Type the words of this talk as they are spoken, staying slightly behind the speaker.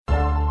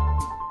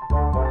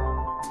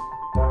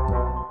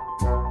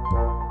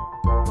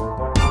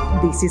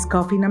This is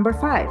Coffee Number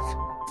 5.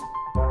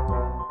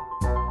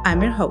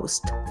 I'm your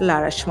host,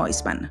 Lara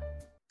Schmoisman.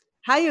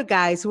 Hi, you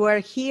guys.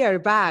 We're here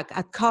back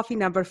at Coffee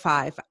Number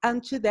 5.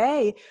 And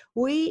today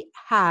we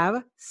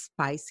have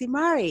Spicy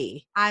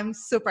Mari. I'm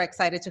super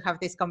excited to have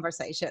this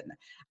conversation.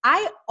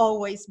 I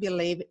always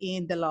believe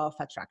in the law of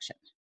attraction.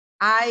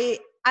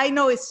 I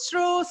know it's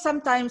true.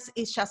 Sometimes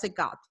it's just a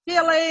gut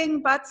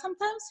feeling, but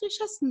sometimes you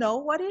just know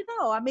what you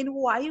know. I mean,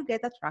 why you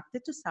get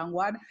attracted to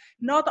someone,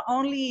 not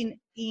only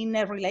in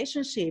a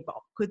relationship,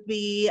 could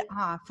be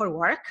for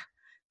work,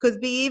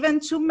 could be even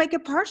to make a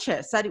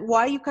purchase. That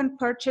why you can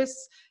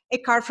purchase a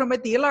car from a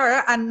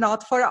dealer and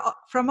not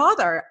from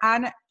other.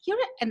 And you're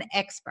an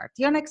expert.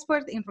 You're an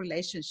expert in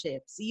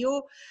relationships.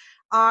 You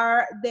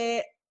are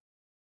the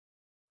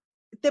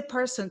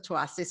person to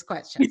ask these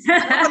questions.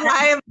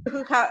 I would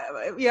like to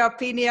have your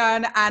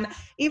opinion. And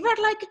even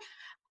like,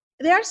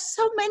 there are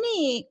so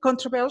many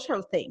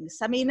controversial things.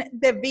 I mean,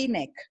 the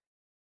V-neck,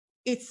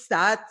 it's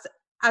that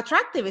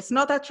attractive. It's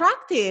not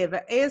attractive.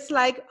 It's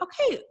like,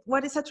 okay,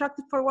 what is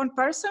attractive for one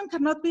person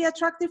cannot be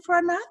attractive for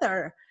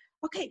another.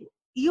 Okay,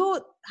 you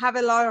have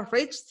a lot of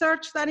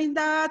research done in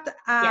that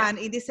and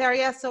in this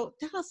area. So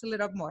tell us a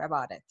little more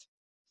about it.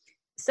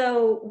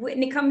 So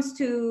when it comes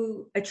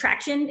to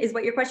attraction, is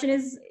what your question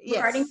is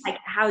regarding? Yes. Like,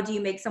 how do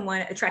you make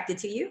someone attracted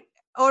to you?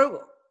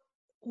 Or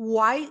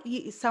why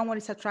someone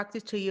is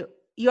attracted to you?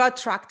 You're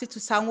attracted to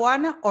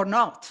someone or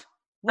not?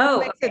 What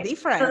makes the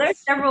difference? So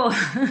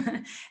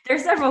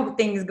there's several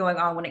things going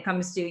on when it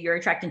comes to you're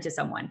attracted to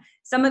someone.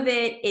 Some of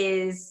it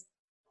is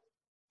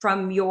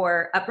from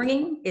your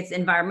upbringing. It's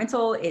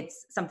environmental.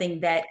 It's something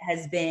that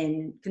has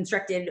been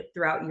constructed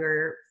throughout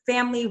your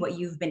family, what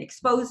you've been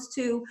exposed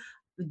to.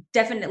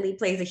 Definitely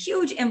plays a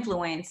huge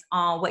influence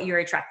on what you're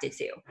attracted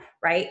to,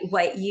 right?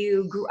 What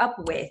you grew up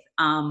with,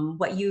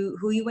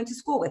 who you went to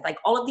school with, like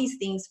all of these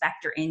things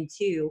factor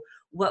into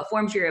what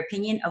forms your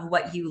opinion of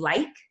what you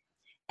like.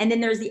 And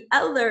then there's the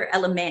other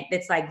element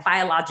that's like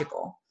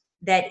biological,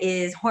 that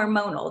is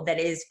hormonal, that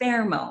is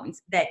pheromones,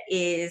 that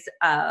is,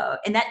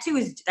 and that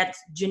too that's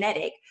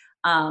genetic.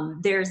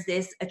 There's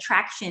this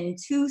attraction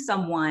to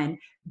someone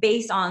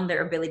based on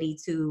their ability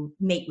to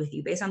mate with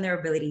you, based on their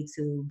ability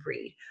to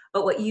breed.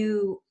 But what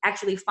you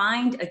actually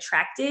find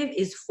attractive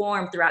is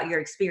formed throughout your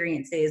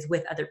experiences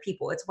with other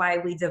people. It's why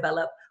we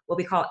develop what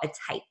we call a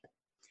type.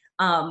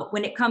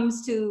 When it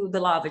comes to the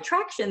law of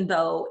attraction,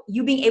 though,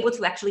 you being able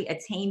to actually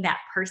attain that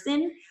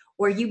person,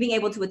 or you being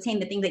able to attain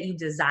the thing that you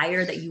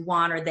desire, that you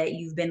want, or that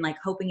you've been like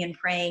hoping and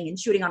praying and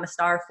shooting on a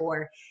star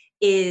for,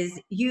 is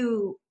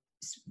you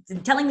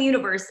telling the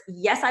universe,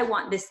 yes, I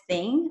want this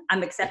thing.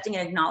 I'm accepting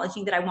and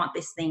acknowledging that I want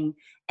this thing,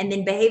 and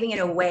then behaving in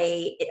a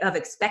way of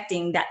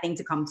expecting that thing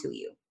to come to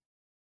you.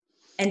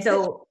 And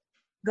so,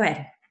 go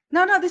ahead.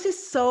 No, this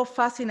is so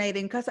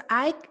fascinating because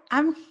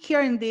I'm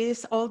hearing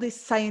all these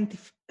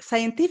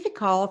scientific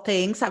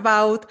things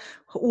about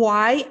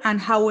why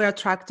and how we're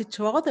attracted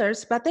to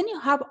others, but then you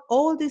have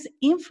all this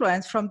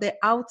influence from the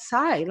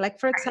outside, like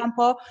for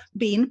example,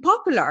 being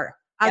popular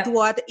at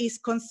what is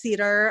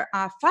considered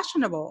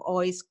fashionable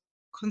or is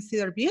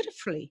considered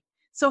beautifully.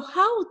 So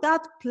how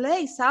that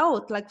plays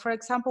out, like for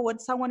example, when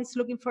someone is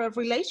looking for a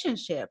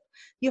relationship,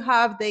 you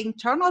have the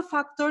internal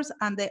factors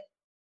and the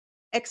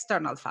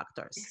external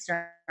factors.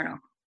 External.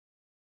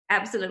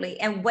 Absolutely.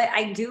 And what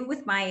I do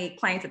with my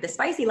clients at The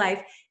Spicy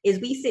Life is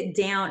we sit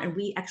down and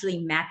we actually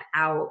map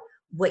out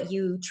what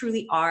you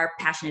truly are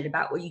passionate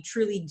about, what you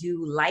truly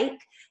do like.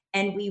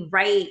 And we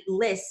write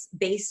lists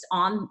based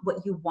on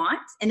what you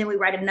want. And then we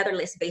write another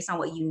list based on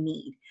what you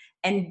need.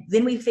 And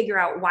then we figure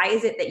out, why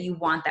is it that you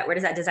want that? Where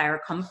does that desire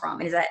come from?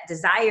 And is that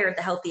desire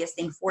the healthiest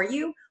thing for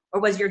you?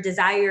 Or was your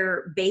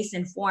desire based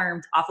and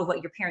formed off of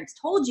what your parents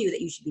told you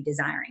that you should be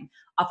desiring,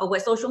 off of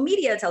what social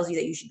media tells you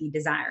that you should be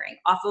desiring,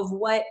 off of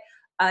what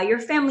your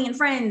family and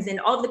friends and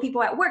all of the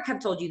people at work have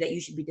told you that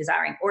you should be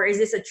desiring? Or is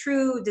this a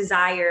true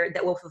desire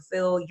that will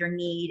fulfill your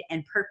need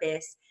and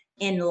purpose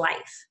in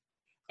life?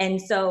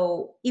 And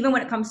so even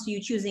when it comes to you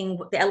choosing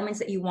the elements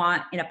that you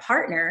want in a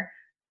partner,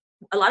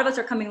 a lot of us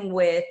are coming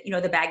with,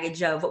 the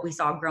baggage of what we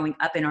saw growing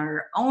up in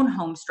our own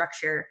home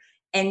structure.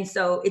 And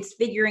so it's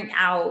figuring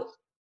out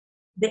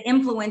the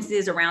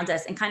influences around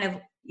us and kind of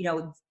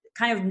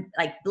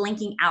like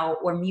blanking out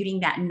or muting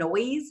that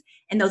noise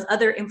and those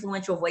other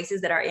influential voices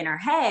that are in our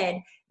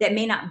head that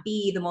may not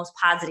be the most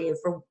positive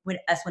for when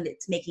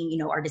it's making,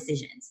 our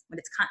decisions,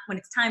 when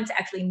it's time to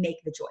actually make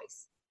the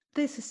choice.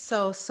 This is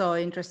so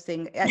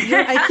interesting. I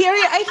hear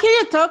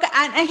you talk,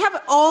 and I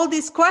have all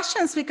these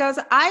questions because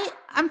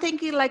I'm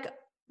thinking like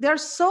there are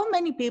so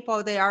many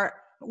people. They are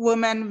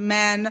women,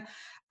 men,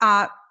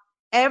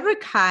 every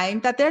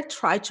kind, that they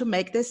try to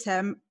make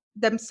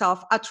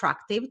themselves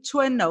attractive to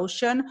a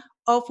notion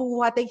of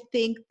what they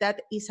think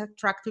that is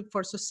attractive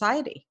for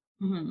society.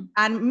 Mm-hmm.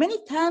 And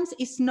many times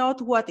it's not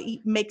what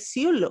it makes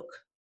you look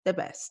the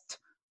best.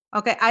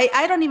 Okay,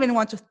 I don't even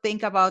want to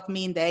think about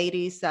me in the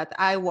 80s that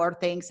I wore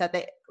things that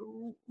they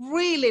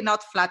really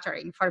not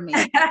flattering for me.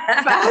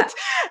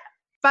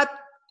 but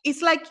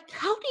it's like,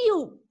 how do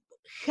you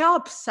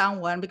help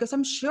someone? Because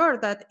I'm sure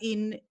that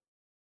in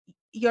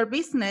your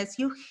business,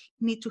 you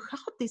need to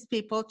help these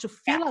people to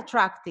feel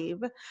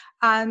attractive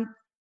and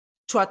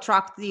to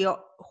attract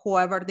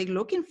whoever they're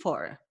looking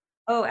for.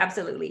 Oh,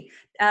 absolutely.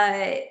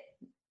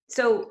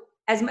 So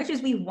as much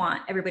as we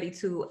want everybody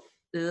to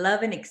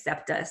love and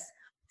accept us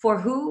for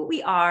who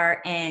we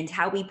are and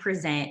how we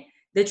present,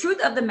 the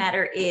truth of the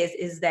matter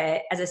is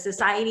that as a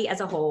society as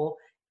a whole,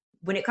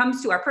 when it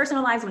comes to our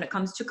personal lives, when it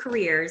comes to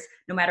careers,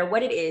 no matter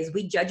what it is,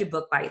 we judge a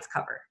book by its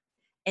cover.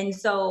 And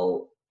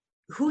so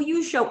who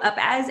you show up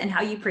as and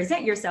how you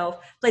present yourself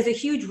plays a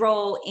huge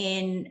role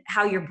in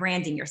how you're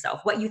branding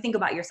yourself, what you think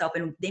about yourself,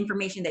 and the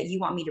information that you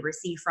want me to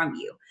receive from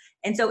you.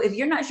 And so if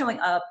you're not showing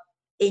up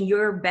in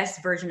your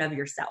best version of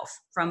yourself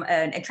from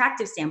an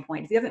attractive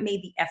standpoint, if you haven't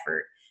made the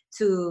effort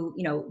to,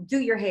 do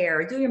your hair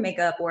or do your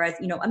makeup, or as,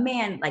 a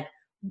man, like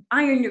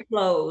iron your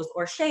clothes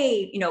or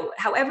shave,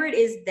 however it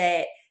is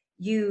that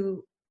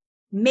you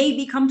may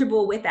be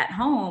comfortable with at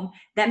home,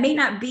 that may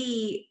not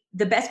be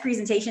the best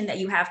presentation that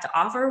you have to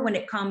offer when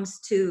it comes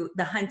to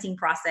the hunting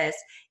process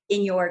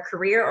in your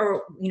career,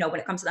 or, when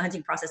it comes to the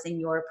hunting process in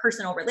your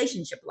personal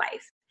relationship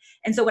life.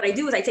 And so what I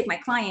do is I take my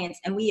clients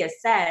and we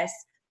assess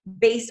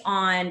based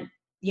on,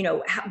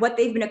 what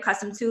they've been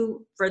accustomed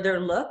to for their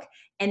look,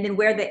 and then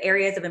where the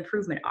areas of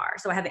improvement are.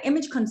 So I have an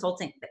image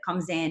consultant that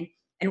comes in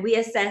and we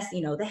assess,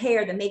 the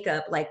hair, the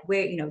makeup, like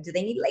where, do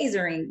they need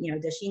lasering?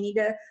 Does she need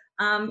to,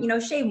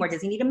 shave more?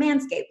 Does he need a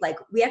manscape? Like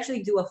we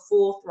actually do a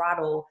full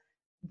throttle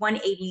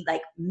 180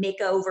 like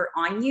makeover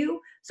on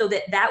you, so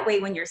that way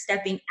when you're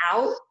stepping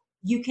out,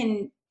 you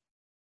can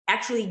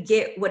actually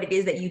get what it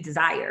is that you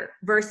desire,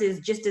 versus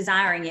just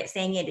desiring it,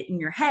 saying it in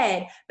your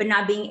head, but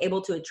not being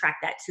able to attract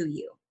that to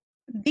you.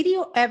 Did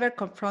you ever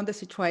confront the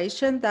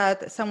situation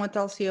that someone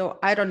tells you,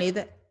 I don't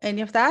need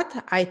any of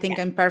that, I think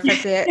I'm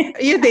perfect?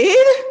 You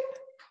did?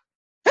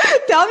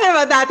 Tell me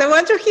about that. I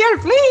want to hear,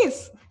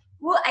 please.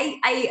 Well,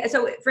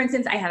 so for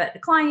instance, I have a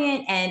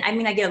client, and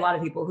I get a lot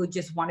of people who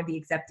just want to be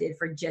accepted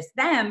for just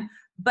them,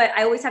 but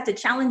I always have to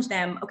challenge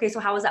them. Okay, so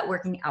how is that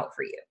working out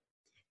for you?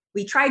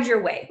 We've tried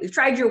your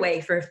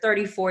way for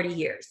 30, 40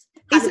 years.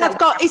 Is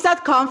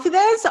that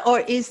confidence,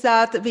 or is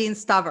that being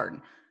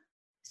stubborn?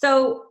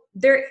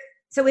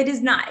 So it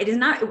is not,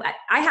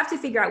 I have to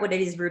figure out what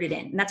it is rooted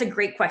in. And that's a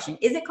great question.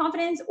 Is it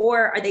confidence,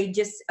 or are they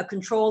just a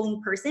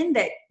controlling person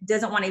that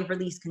doesn't want to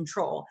release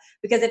control?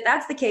 Because if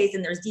that's the case,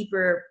 and there's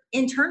deeper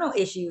internal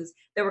issues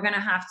that we're going to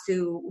have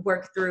to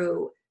work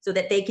through so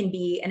that they can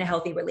be in a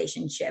healthy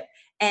relationship.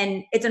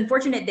 And it's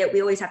unfortunate that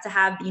we always have to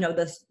have,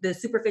 the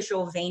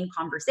superficial vain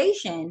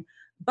conversation.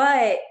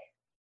 But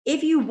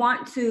if you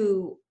want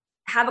to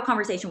have a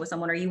conversation with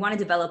someone, or you want to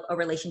develop a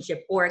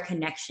relationship or a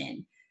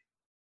connection,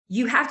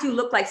 you have to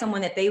look like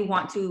someone that they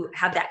want to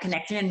have that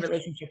connection and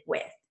relationship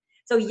with.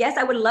 So yes,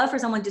 I would love for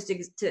someone just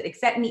to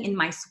accept me in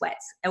my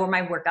sweats or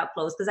my workout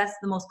clothes, because that's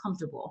the most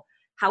comfortable.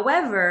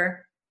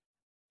 However,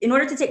 in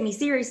order to take me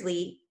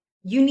seriously,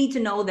 you need to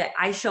know that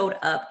I showed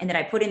up and that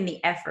I put in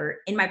the effort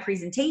in my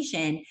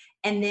presentation.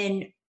 And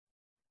then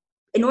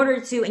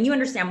and you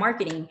understand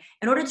marketing,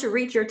 in order to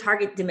reach your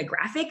target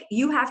demographic,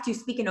 you have to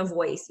speak in a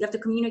voice. You have to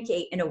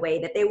communicate in a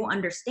way that they will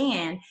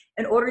understand,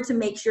 in order to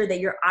make sure that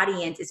your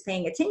audience is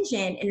paying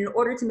attention, and in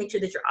order to make sure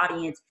that your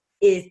audience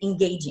is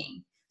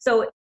engaging.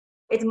 So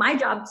it's my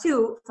job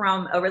too,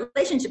 from a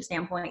relationship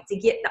standpoint, to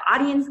get the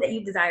audience that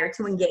you desire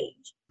to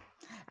engage.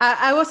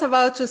 I was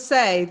about to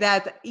say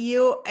that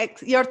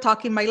you're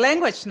talking my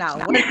language now.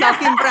 We're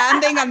talking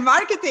branding and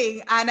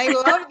marketing, and I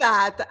love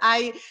that.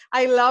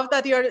 I love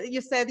that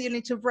you said you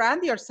need to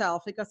brand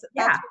yourself, because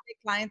that's when the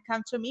client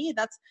comes to me.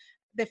 That's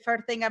the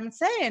first thing I'm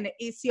saying.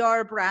 Is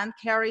your brand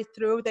carried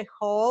through the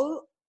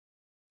whole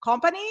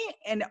company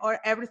or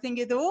everything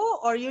you do,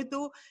 or you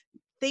do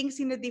things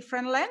in a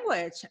different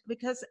language?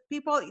 Because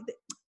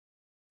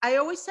I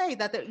always say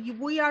that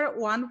we are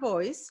one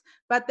voice,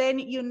 but then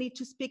you need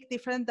to speak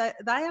different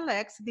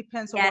dialects,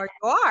 depends on where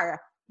you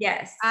are.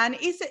 Yes. And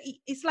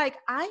it's like,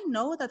 I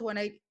know that when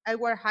I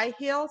wear high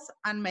heels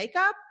and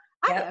makeup,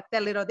 I act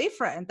a little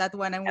different than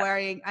when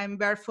I'm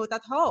barefoot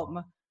at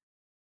home.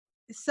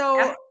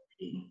 So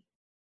absolutely.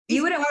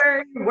 You wouldn't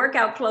wear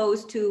workout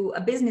clothes to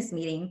a business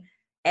meeting,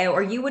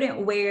 or you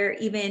wouldn't wear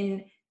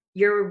even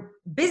your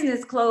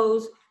business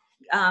clothes,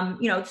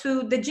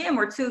 to the gym,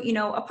 or to,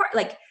 a part.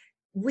 Like,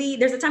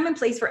 there's a time and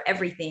place for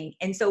everything.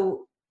 And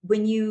so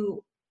when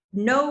you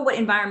know what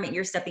environment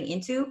you're stepping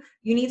into,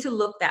 you need to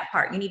look that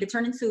part. You need to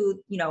turn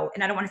into,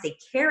 and I don't want to say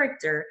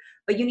character,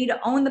 but you need to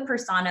own the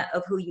persona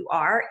of who you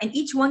are. And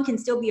each one can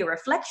still be a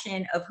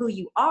reflection of who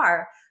you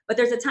are, but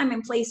there's a time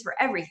and place for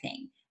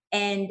everything.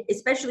 And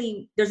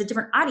especially there's a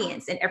different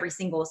audience in every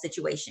single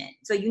situation.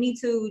 So you need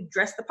to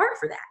dress the part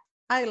for that.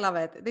 I love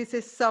it. This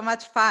is so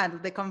much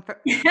fun. The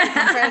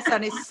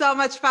comparison is so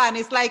much fun.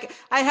 It's like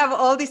I have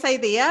all these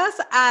ideas,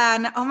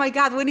 and oh my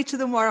God, we need to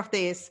do more of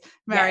this,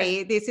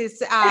 Mary. Yes. This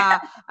is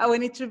we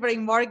need to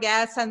bring more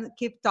guests and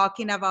keep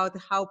talking about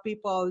how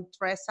people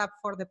dress up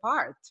for the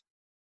part.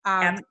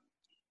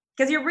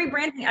 Because you're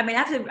rebranding.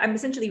 I'm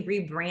essentially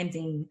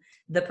rebranding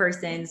the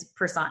person's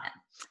persona.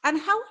 And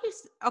how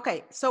is,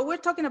 okay, so we're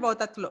talking about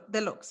that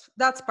the looks.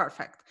 That's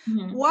perfect.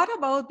 Mm-hmm. What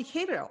about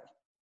behavioral?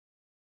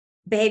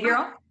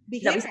 Behavioral?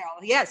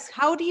 Behavioral, yes.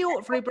 How do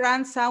you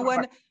rebrand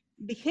someone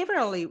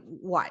behaviorally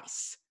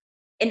wise?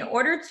 In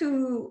order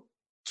to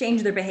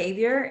change their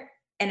behavior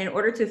and in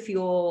order to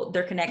fuel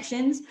their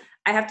connections,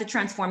 I have to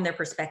transform their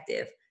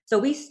perspective. So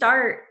we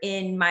start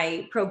in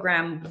my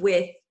program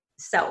with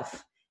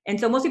self. And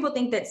so most people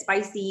think that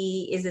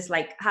spicy is this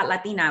like hot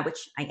Latina,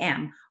 which I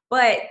am,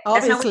 but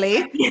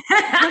obviously.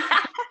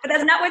 But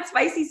that's not what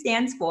spicy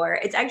stands for.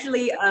 It's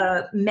actually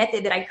a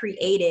method that I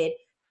created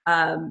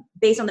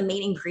based on the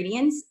main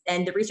ingredients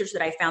and the research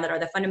that I found that are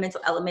the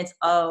fundamental elements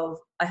of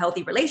a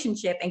healthy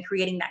relationship and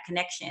creating that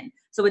connection.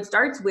 So it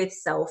starts with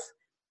self,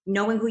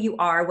 knowing who you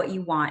are, what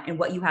you want, and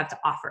what you have to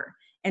offer.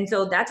 And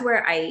so that's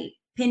where I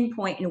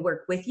pinpoint and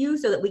work with you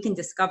so that we can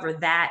discover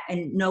that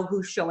and know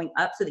who's showing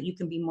up so that you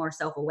can be more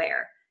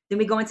self-aware. Then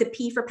we go into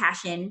P for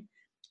passion.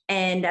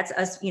 And that's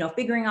us,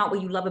 figuring out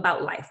what you love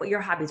about life, what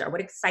your hobbies are,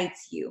 what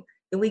excites you.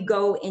 Then we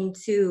go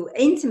into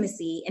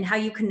intimacy and how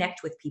you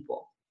connect with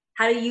people.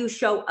 How do you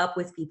show up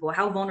with people?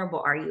 How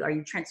vulnerable are you? Are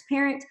you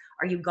transparent?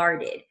 Are you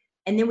guarded?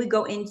 And then we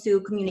go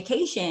into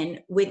communication,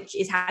 which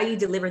is how you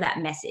deliver that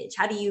message.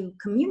 How do you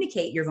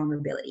communicate your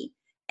vulnerability?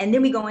 And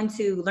then we go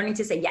into learning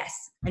to say yes,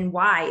 and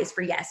why is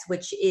for yes,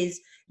 which is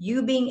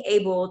you being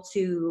able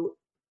to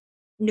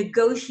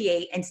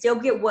negotiate and still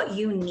get what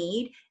you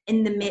need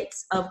in the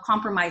midst of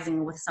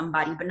compromising with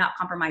somebody, but not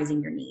compromising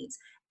your needs,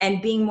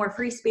 and being more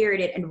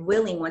free-spirited and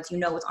willing once you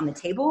know what's on the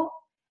table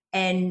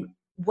and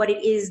what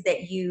it is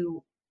that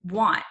you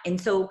want. And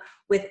so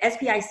with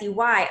SPICY,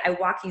 I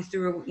walk you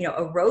through,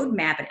 a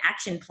roadmap, an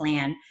action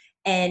plan.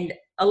 And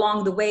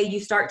along the way,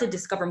 you start to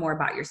discover more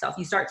about yourself.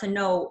 You start to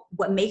know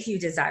what makes you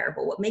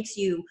desirable, what makes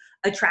you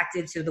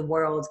attractive to the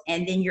world.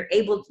 And then you're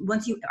able,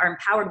 once you are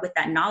empowered with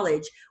that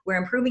knowledge, we're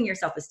improving your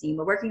self-esteem.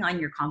 We're working on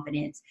your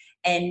confidence.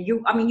 And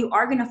you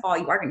are going to fall,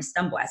 you are going to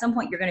stumble. At some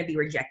point, you're going to be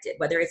rejected,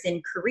 whether it's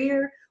in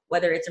career,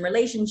 whether it's in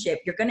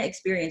relationship, you're going to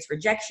experience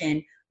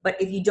rejection. But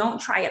if you don't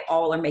try at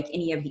all or make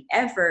any of the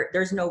effort,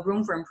 there's no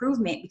room for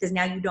improvement because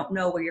now you don't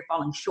know where you're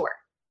falling short.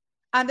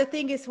 And the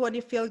thing is, when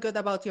you feel good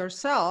about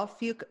yourself,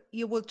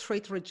 you will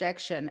treat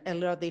rejection a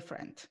little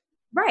different.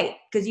 Right.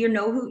 Because you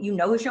know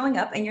who's showing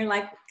up and you're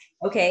like,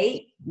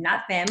 okay,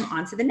 not them,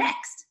 on to the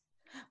next.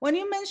 When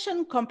you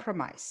mention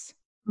compromise,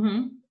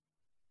 mm-hmm.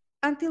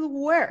 Until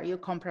where you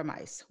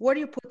compromise, where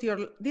you put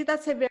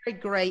that's a very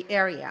gray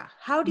area.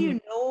 How do you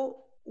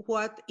know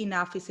what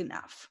enough is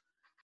enough?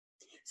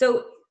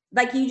 So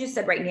like you just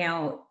said right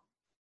now,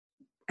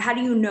 how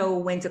do you know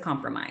when to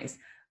compromise?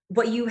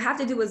 What you have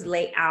to do is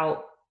lay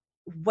out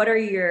what are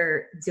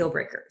your deal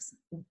breakers.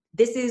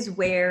 This is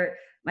where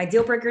my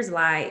deal breakers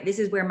lie. This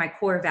is where my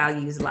core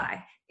values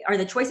lie. Are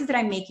the choices that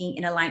I'm making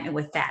in alignment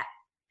with that?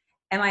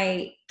 Am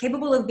I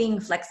capable of being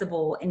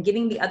flexible and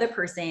giving the other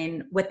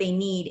person what they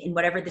need in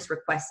whatever this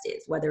request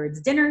is, whether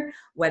it's dinner,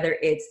 whether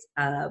it's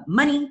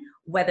money,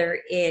 whether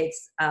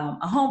it's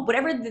a home,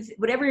 whatever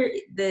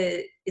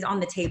is on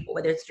the table,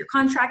 whether it's your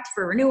contract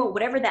for renewal,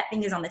 whatever that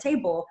thing is on the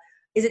table,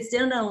 is it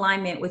still in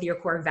alignment with your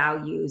core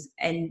values?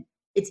 And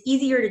it's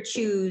easier to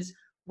choose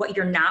what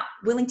you're not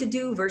willing to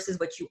do versus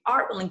what you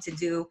are willing to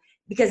do,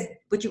 because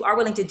what you are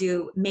willing to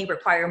do may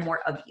require more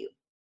of you.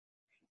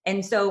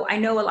 And so I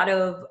know a lot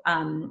of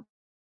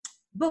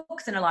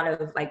books and a lot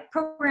of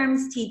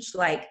programs teach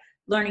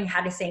learning how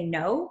to say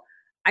no.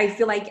 I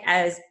feel like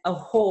as a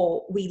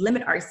whole, we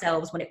limit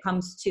ourselves when it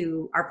comes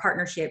to our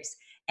partnerships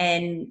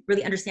and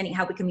really understanding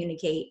how we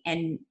communicate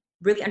and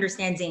really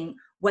understanding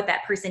what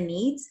that person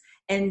needs.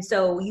 And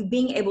so you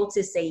being able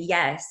to say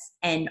yes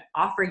and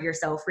offer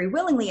yourself free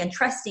willingly and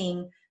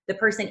trusting the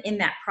person in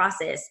that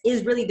process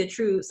is really the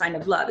true sign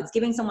of love. It's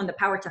giving someone the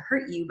power to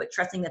hurt you, but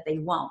trusting that they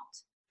won't.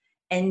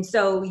 And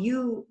so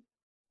you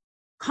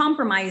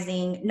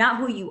compromising not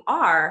who you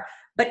are,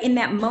 but in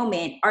that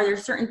moment, are there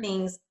certain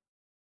things?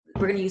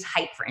 We're going to use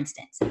height, for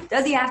instance.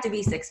 Does he have to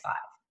be 6'5"?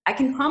 I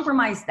can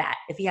compromise that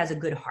if he has a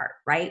good heart,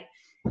 right?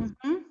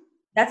 Mm-hmm.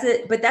 That's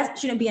it. But that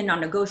shouldn't be a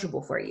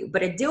non-negotiable for you.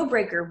 But a deal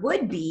breaker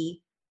would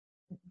be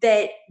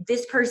that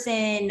this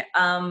person,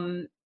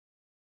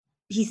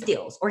 he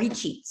steals or he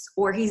cheats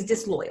or he's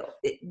disloyal.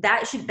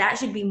 That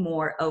should be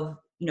more of,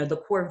 the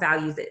core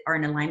values that are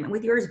in alignment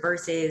with yours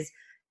versus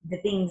the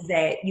things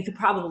that you could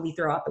probably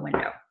throw out the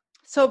window.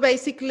 So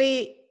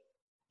basically,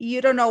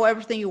 you don't know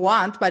everything you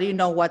want, but you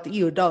know what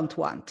you don't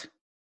want.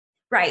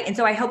 Right. And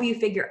so I help you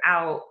figure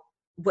out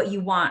what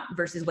you want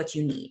versus what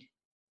you need.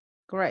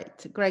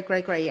 Great.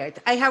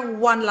 I have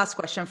one last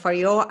question for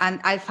you, and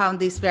I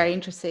found this very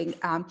interesting.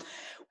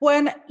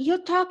 When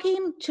you're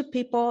talking to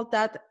people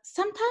that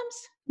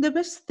sometimes the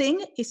best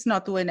thing is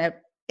not doing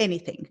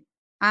anything.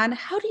 And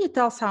how do you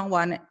tell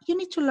someone you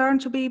need to learn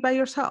to be by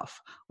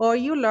yourself, or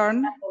you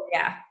learn?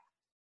 Yeah.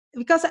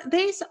 Because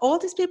there's all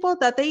these people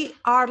that they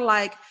are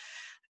like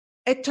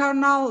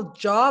eternal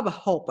job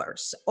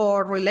hoppers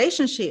or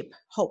relationship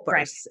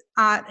hoppers.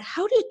 Right.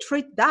 How do you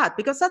treat that?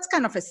 Because that's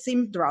kind of a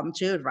syndrome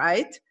too,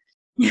 right?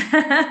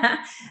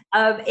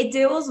 It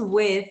deals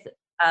with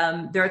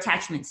their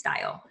attachment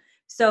style.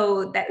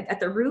 So that at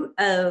the root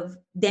of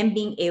them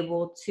being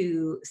able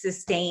to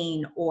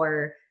sustain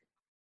or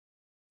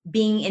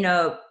being in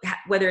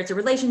whether it's a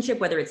relationship,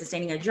 whether it's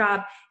sustaining a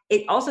job,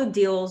 it also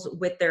deals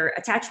with their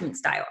attachment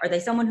style. Are they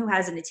someone who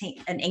has an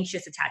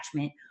anxious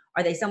attachment?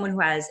 Are they someone who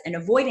has an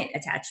avoidant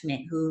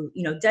attachment, who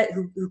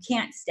who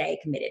can't stay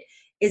committed?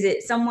 Is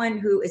it someone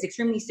who is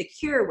extremely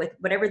secure with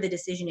whatever the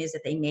decision is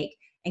that they make,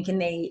 and can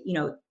they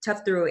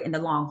tough through it in the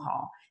long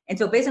haul? And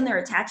so based on their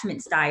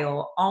attachment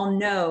style, I'll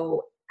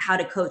know how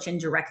to coach and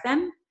direct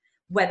them.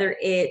 Whether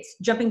it's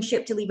jumping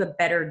ship to leave a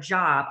better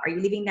job. Are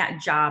you leaving that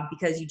job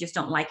because you just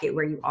don't like it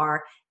where you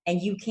are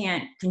and you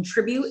can't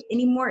contribute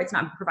anymore? It's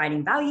not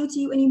providing value to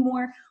you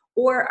anymore.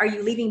 Or are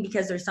you leaving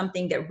because there's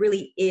something that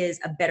really is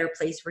a better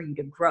place for you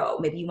to grow?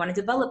 Maybe you want to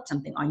develop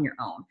something on your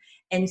own.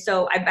 And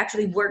so I've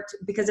actually worked,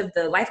 because of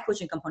the life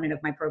coaching component of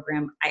my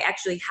program, I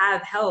actually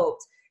have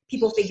helped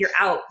people figure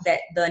out that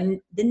the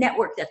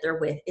network that they're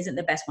with isn't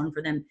the best one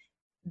for them.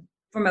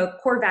 From a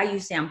core value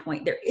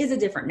standpoint, there is a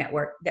different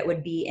network that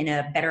would be in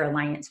a better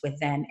alliance with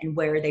them and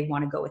where they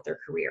want to go with their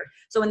career.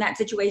 So in that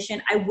situation,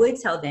 I would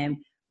tell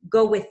them,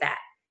 go with that.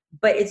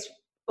 But it's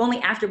only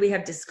after we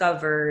have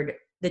discovered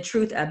the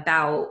truth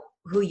about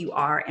who you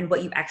are and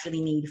what you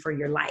actually need for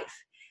your life.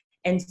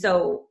 And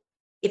so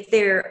if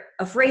they're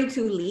afraid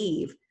to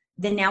leave,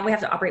 then now we have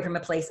to operate from a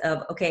place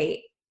of,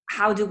 okay,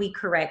 how do we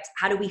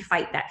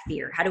fight that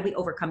fear? How do we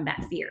overcome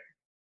that fear?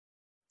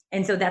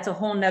 And so that's a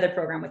whole nother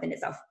program within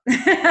itself.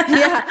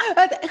 Yeah.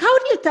 But how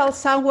do you tell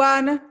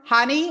someone,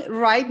 honey,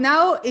 right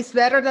now it's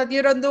better that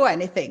you don't do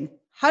anything?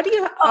 How do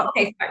you?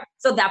 Okay. Sorry.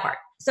 So that part.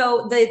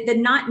 So the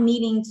not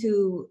needing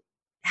to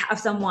have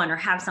someone or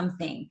have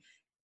something,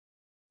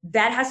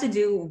 that has to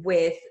do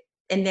with,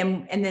 and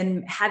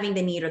then having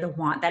the need or the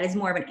want, that is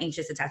more of an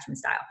anxious attachment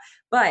style.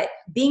 But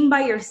being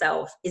by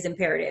yourself is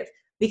imperative,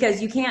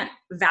 because you can't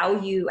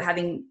value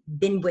having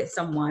been with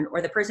someone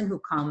or the person who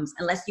comes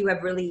unless you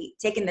have really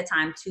taken the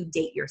time to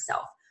date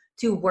yourself,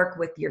 to work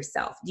with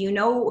yourself. Do you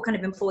know what kind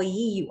of employee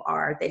you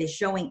are that is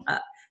showing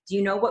up? Do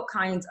you know what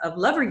kinds of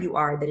lover you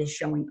are that is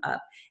showing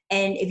up?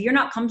 And if you're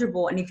not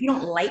comfortable, and if you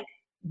don't like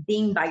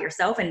being by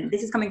yourself, and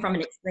this is coming from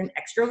an extreme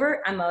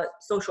extrovert, I'm a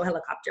social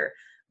helicopter,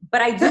 but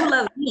I do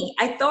love me.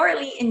 I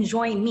thoroughly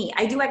enjoy me.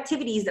 I do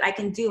activities that I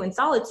can do in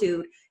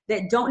solitude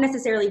that don't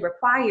necessarily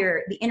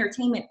require the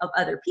entertainment of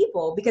other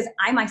people, because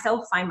I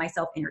myself find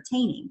myself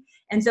entertaining.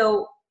 And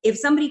so if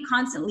somebody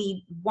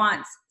constantly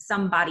wants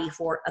somebody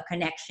for a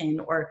connection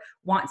or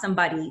wants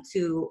somebody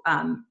to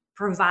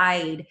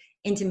provide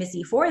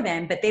intimacy for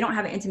them, but they don't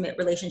have an intimate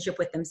relationship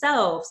with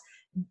themselves,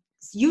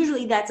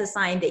 usually that's a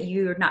sign that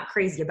you're not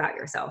crazy about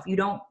yourself. You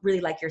don't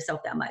really like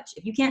yourself that much.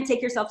 If you can't take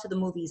yourself to the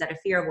movies out of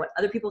fear of what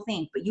other people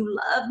think, but you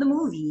love the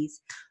movies,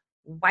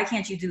 why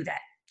can't you do that?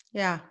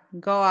 Yeah,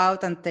 go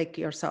out and take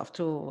yourself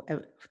to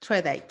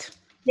a date.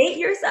 Date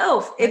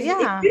yourself. If you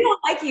don't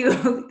like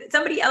you,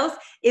 somebody else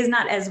is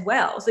not as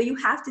well. So you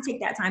have to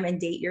take that time and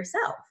date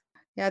yourself.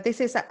 Yeah,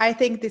 I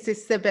think this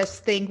is the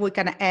best thing we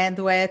can end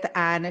with,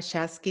 and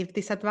just give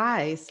this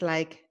advice,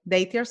 like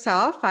date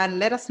yourself and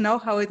let us know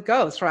how it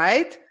goes,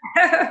 right?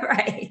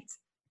 Right.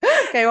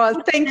 Okay,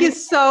 well, thank you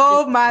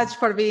so much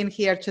for being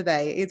here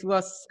today. It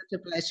was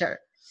such a pleasure.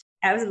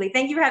 Absolutely.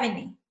 Thank you for having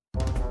me.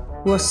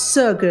 It was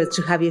so good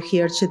to have you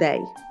here today.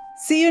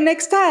 See you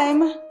next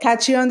time.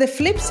 Catch you on the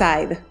flip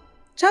side.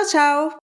 Ciao, ciao.